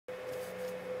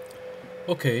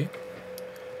Okay,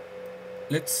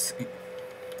 let's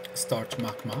start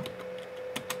Magma.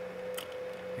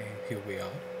 And here we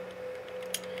are.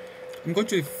 I'm going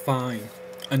to define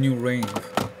a new ring.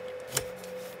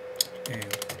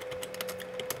 And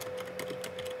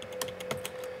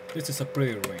this is a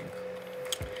pretty ring.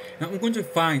 Now I'm going to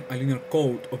define a linear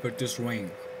code over this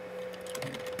ring.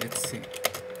 And let's see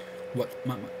what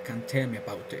Magma can tell me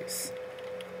about this.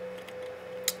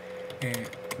 And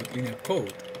with linear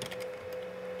code,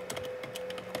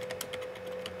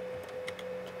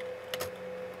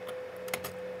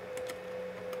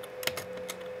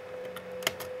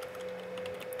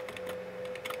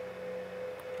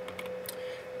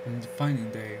 I'm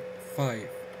defining the 5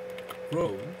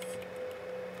 rows.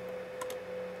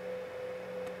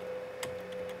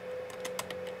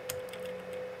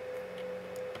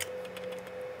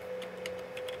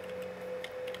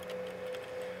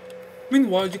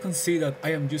 Meanwhile, you can see that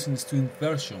I am using the student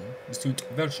version,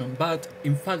 but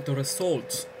in fact the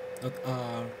results that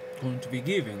are going to be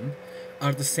given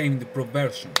are the same in the pro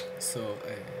version. So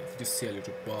if you see a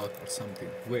little bug or something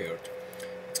weird,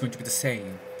 it's going to be the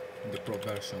same in the pro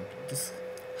version. This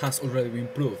has already been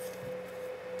improved.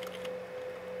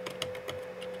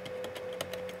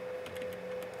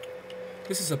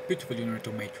 This is a beautiful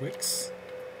generator matrix.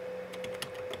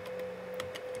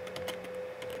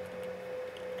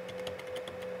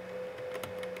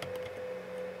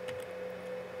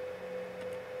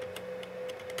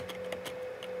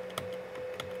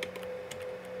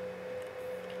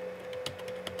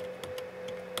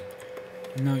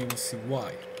 Now you will see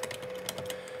why.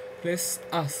 Let's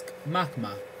ask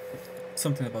Magma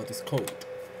something about this code.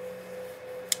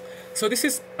 So this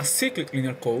is a cyclic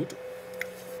linear code,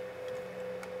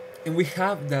 and we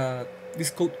have that this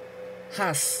code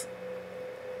has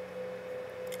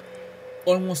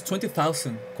almost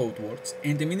 20,000 code words,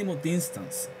 and the minimum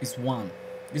distance is 1.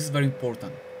 This is very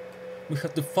important. We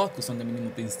have to focus on the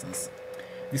minimum distance.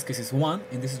 This case is 1,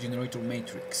 and this is generator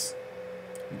matrix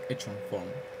in echelon form.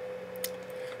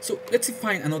 So let's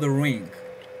define another ring.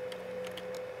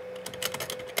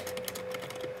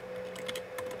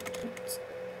 Oops.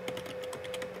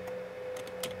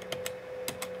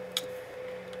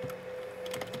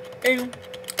 And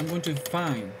I'm going to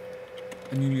define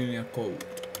a new linear code.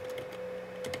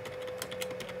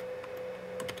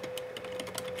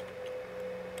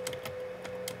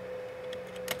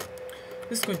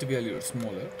 This is going to be a little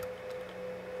smaller.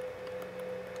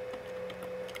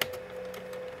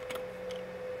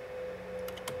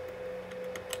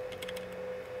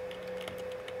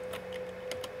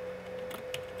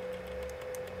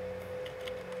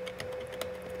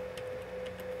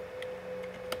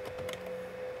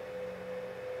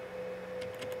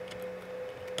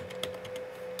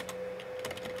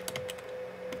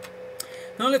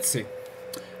 Now let's see.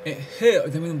 Here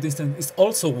the minimum distance is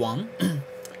also 1.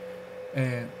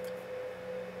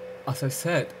 As I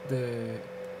said, the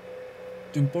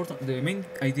main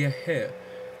idea here,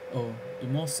 or the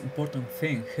most important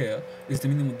thing here, is the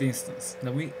minimum distance.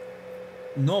 That we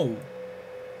know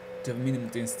the minimum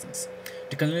distance.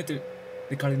 The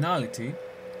cardinality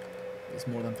is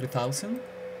more than 3,000,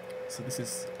 so this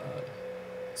is a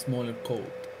smaller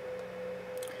code.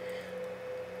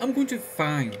 I'm going to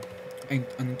find an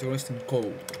interesting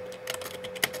code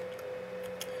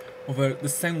over the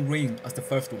same ring as the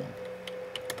first one.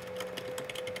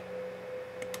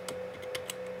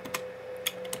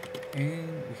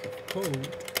 And we have code,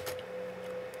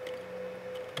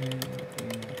 and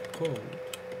in code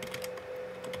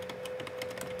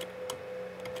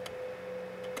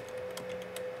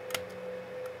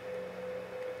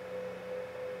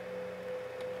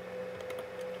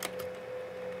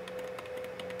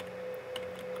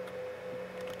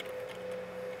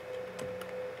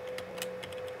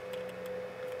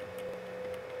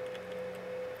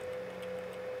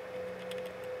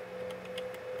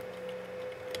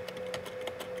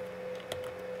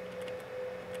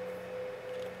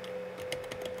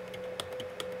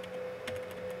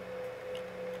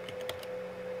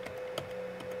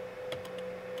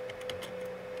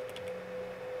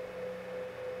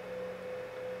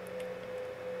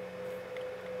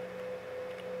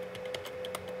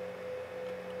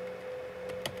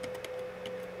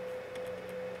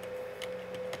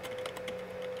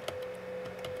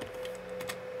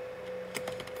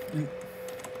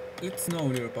let's know a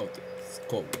little about this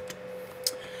code.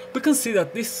 We can see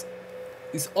that this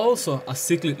is also a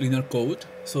cyclic linear code,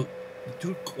 so the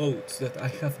two codes that I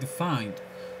have defined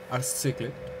are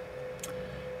cyclic,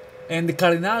 and the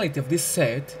cardinality of this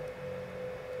set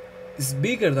is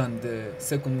bigger than the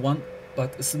second one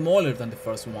but smaller than the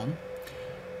first one,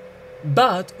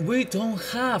 but we don't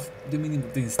have the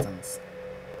minimum distance.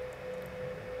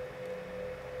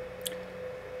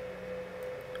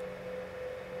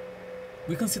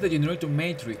 We can see the generator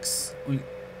matrix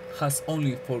has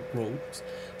only 4 rows,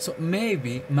 so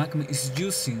maybe Magma is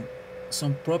using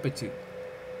some property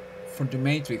from the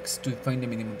matrix to find the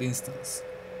minimum distance.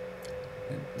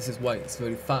 And this is why it's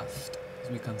very fast. As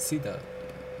we can see that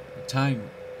the time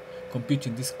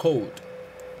computing this code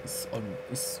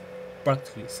is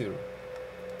practically 0.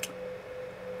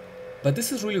 But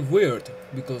this is really weird,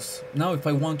 because now if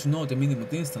I want to know the minimum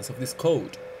distance of this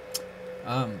code,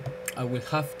 I will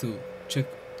have to check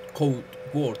code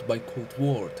word by code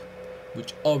word,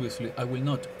 which obviously I will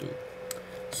not do.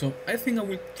 So I think I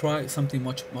will try something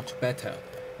much better,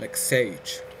 like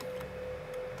Sage.